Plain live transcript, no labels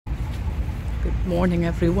Good morning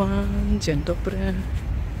everyone, dzień dobry.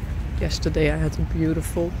 Yesterday I had a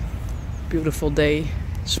beautiful day,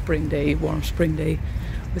 spring day, warm spring day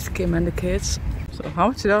with Kim and the kids. So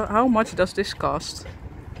how much does this cost?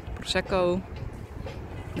 Prosecco,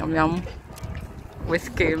 yum yum,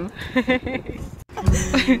 with Kim.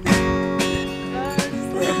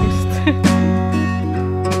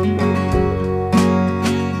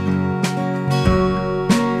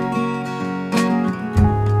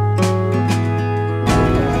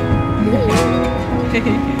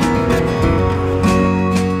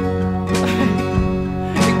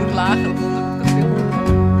 Ik moet lachen, want dan heb ik het filmen.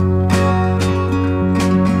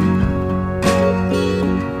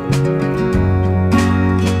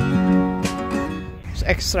 It's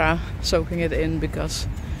extra soaking it in because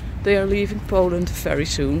they are leaving Poland very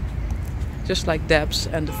soon. Just like Debs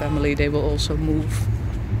and the family, they will also move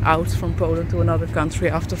out from Poland to another country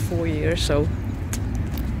after 4 years. So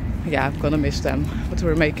yeah, I'm gonna miss them, but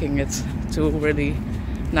we're making it 2 really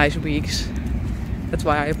nice weeks. That's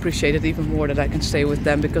why I appreciate it even more that I can stay with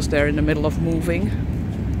them, because they're in the middle of moving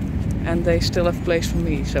and they still have place for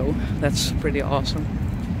me, so that's pretty awesome.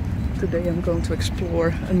 Today I'm going to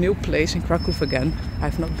explore a new place in Kraków again.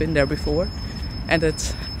 I've not been there before, and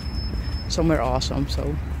it's somewhere awesome,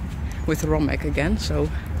 so with Romek again, so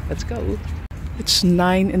let's go. It's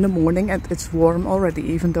 9 in the morning and it's warm already,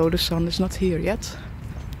 even though the sun is not here yet.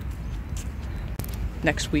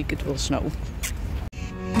 Next week it will snow.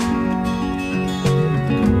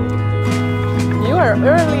 You are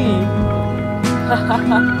early!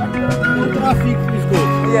 The traffic is good.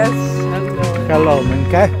 Yes. Hello,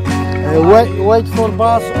 okay? Wait for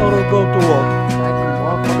bus or go to walk? I can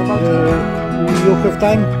walk. What about you? You have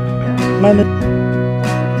time? Many.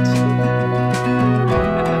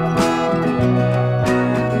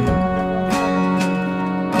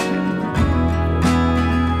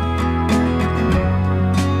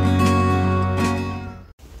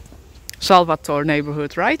 Salvatore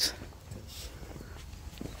neighborhood, right?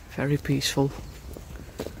 Very peaceful.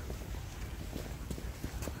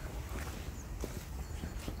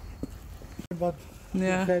 But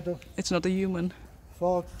Yeah, it's not a human.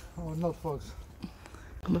 fox or not fox?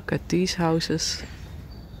 Look at these houses.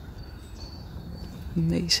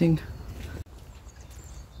 Amazing.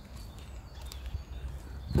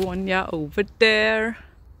 Bonya over there.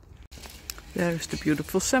 There's the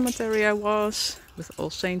beautiful cemetery I was with All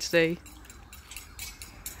Saints Day.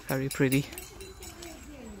 Very pretty.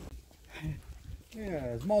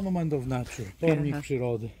 Yes, monument of nature. Pomnik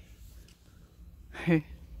przyrody.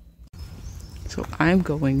 So I'm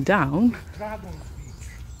going down.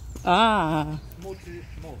 Ah,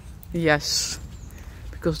 yes,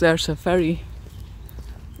 because there's a very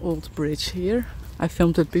old bridge here. I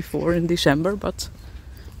filmed it before in December, but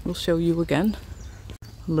we'll show you again.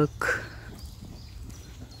 Look.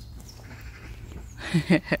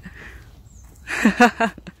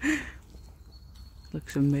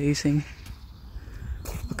 Looks amazing.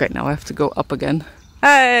 Okay, now I have to go up again.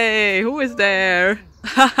 Hey, who is there?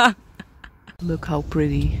 Look how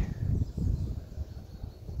pretty.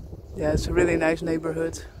 Yeah, it's a really nice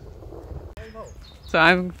neighborhood. So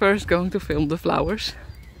I'm first going to film the flowers,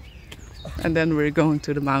 and then we're going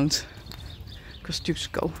to the Mound,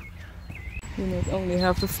 Kosciuszko. You not only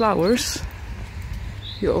have the flowers,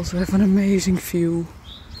 you also have an amazing view.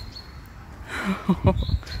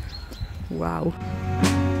 Wow.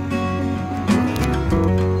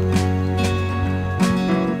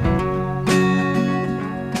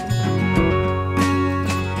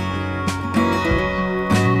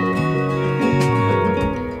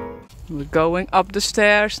 We're going up the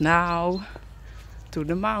stairs now to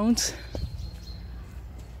the Mound.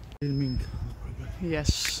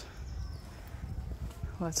 Yes.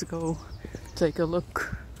 Let's go take a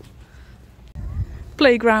look.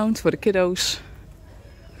 Playground for the kiddos.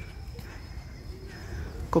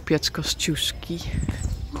 Kopiec Kościuszki.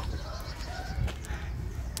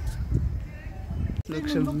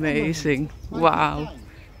 Looks amazing. Wow.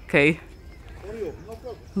 Okay.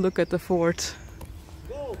 Look at the fort.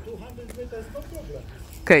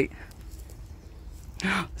 Okay.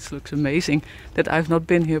 This looks amazing. That I've not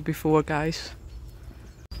been here before, guys.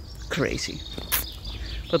 Crazy.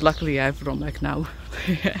 But luckily I have Romek now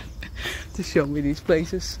to show me these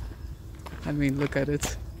places. I mean, look at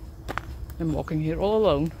it. I'm walking here all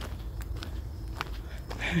alone.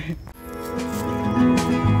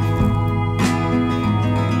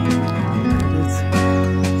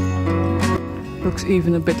 Looks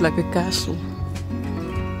even a bit like a castle.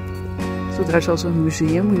 So there's also a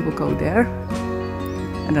museum, we will go there.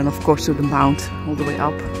 And then of course to the Mound, all the way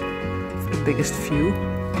up for the biggest view.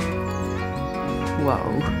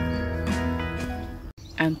 Wow.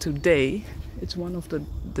 And today, it's one of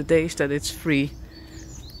the days that it's free.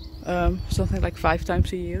 Something like 5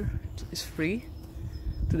 times a year it's free.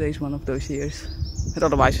 Today's one of those years. And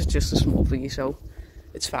otherwise it's just a small fee, so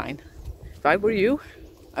it's fine. If I were you,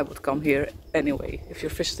 I would come here anyway, if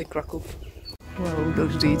you're visiting Kraków. Whoa,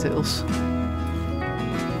 those details.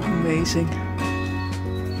 Amazing.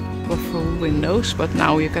 Full windows, but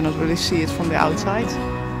now you cannot really see it from the outside.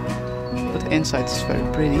 But the inside is very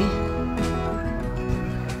pretty.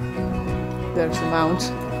 There's the Mound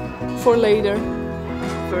for later.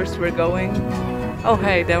 First we're going... Oh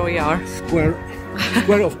hey, there we are. Square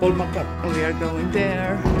of Polska. We are going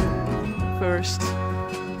there first.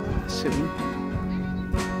 Soon.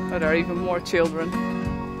 Oh, there are even more children.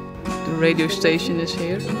 The radio station is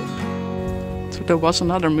here. So there was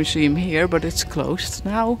another museum here, but it's closed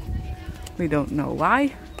now. We don't know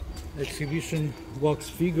why. Exhibition wax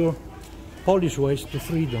figure, Polish ways to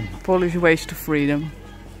freedom. Polish ways to freedom.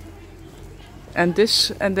 And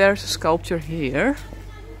there's a sculpture here.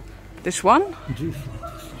 This one?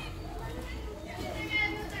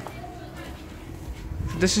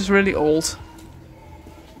 This is really old.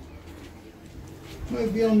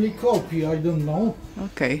 Maybe only copy, I don't know.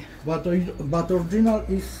 Okay. But original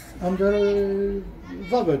is under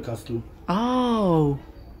Wawel Castle. Oh.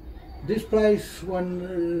 This place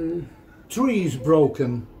when tree is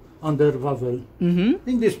broken under Wawel.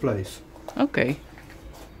 In this place. Okay.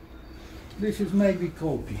 This is maybe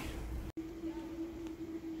copy.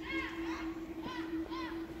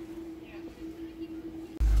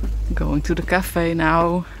 Going to the cafe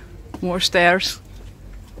now. More stairs.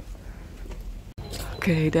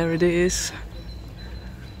 Okay, there it is.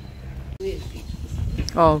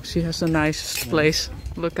 Oh, she has the nicest place.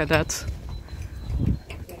 Look at that.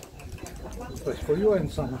 Place for you and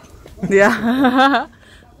Sana. Yeah,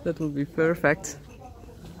 that would be perfect.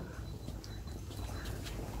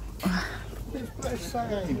 This place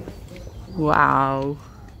same. Wow.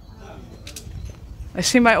 I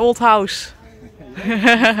see my old house.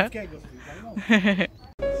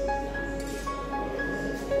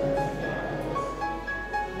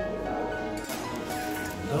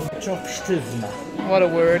 What a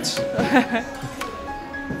word. So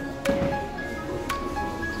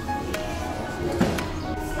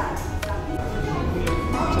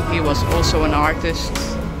he was also an artist.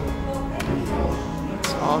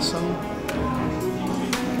 That's awesome.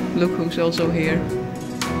 Look who's also here.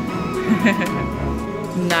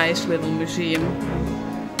 Nice little museum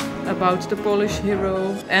about the Polish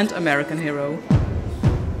hero and American hero.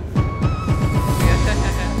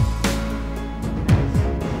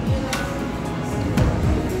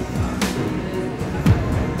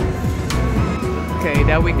 Okay,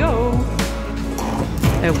 there we go.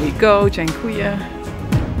 There we go, dziękuję.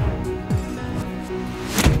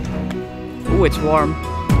 Oh, it's warm.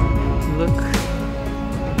 Look.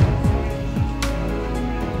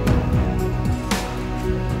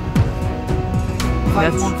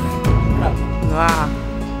 That's... Wow.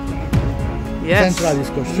 Yes. Central is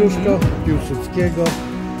Kościuszko, Piłsudskiego,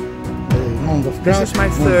 Mound of Kraków. This is my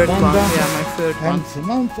third one. Yeah, my third one. And the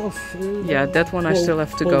Mound of... yeah, that one I still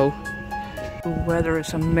have to go. The weather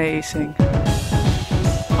is amazing.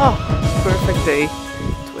 Oh, perfect day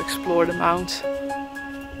to explore the Mound.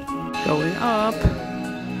 Going up.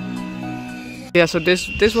 Yeah, so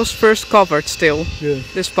this was first covered still. Yeah.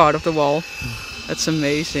 This part of the wall. That's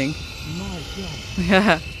amazing. My God.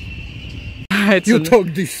 Yeah. You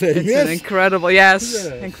talk the same, It's yes? an incredible, yes,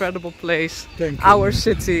 Yes. incredible place. Thank you. Our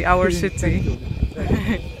city, our city.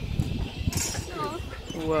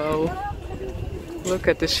 Whoa. Look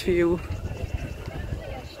at this view.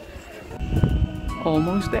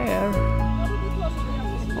 Almost there.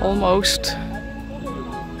 Almost.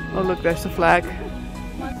 Oh look, there's the flag.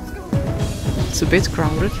 It's a bit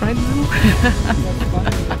crowded right now.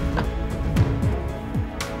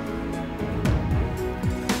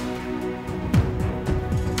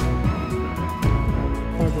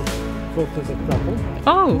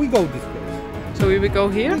 Oh! We go this place. So we will go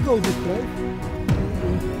here? We go this place.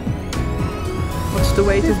 What's the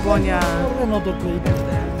way to Bonia? Or another place.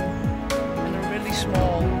 And a really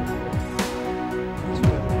small.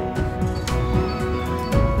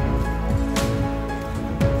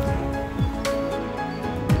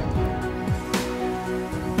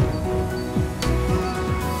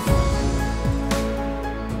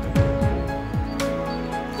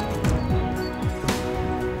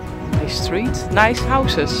 Nice street, nice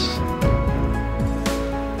houses.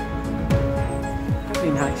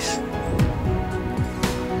 Very nice.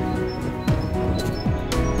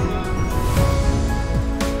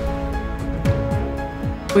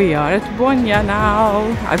 We are at Bonia now.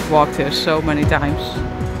 I've walked here so many times.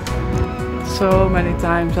 So many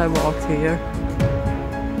times I walked here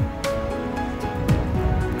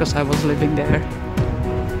because I was living there.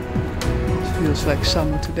 It feels like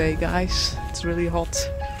summer today, guys. It's really hot.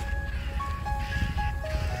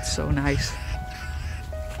 It's so nice.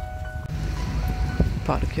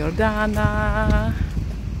 Park Jordana.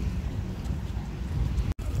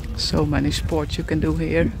 So many sports you can do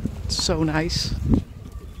here. It's so nice.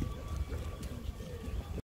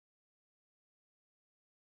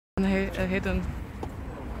 A hidden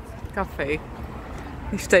cafe.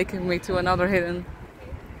 He's taking me to another hidden.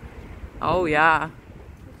 Oh yeah.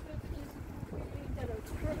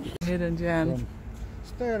 Hidden gem.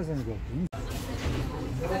 Stairs and go.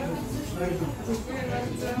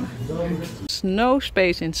 There's no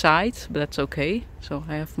space inside, but that's okay. So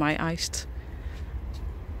I have my iced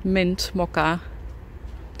mint mocha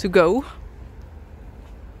to go.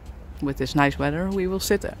 With this nice weather, we will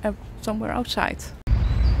sit somewhere outside.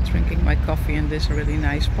 Drinking my coffee in this really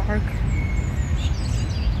nice park.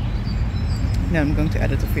 Now I'm going to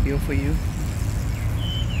edit a video for you.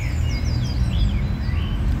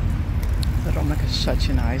 Romek is such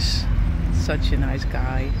a nice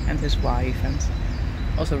guy, and his wife, and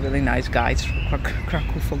also really nice guides for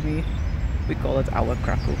Kraków for me. We call it our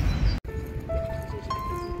Kraków.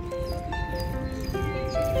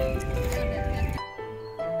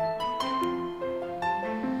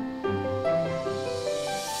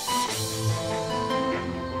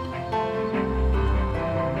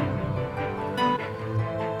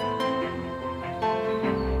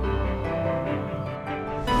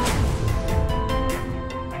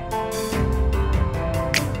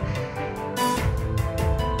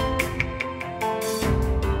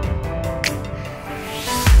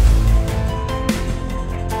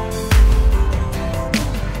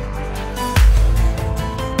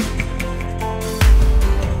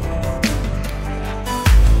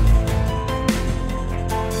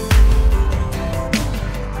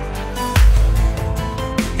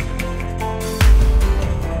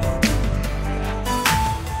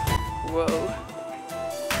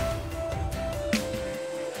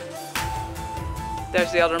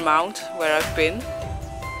 There's the other Mound where I've been.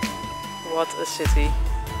 What a city.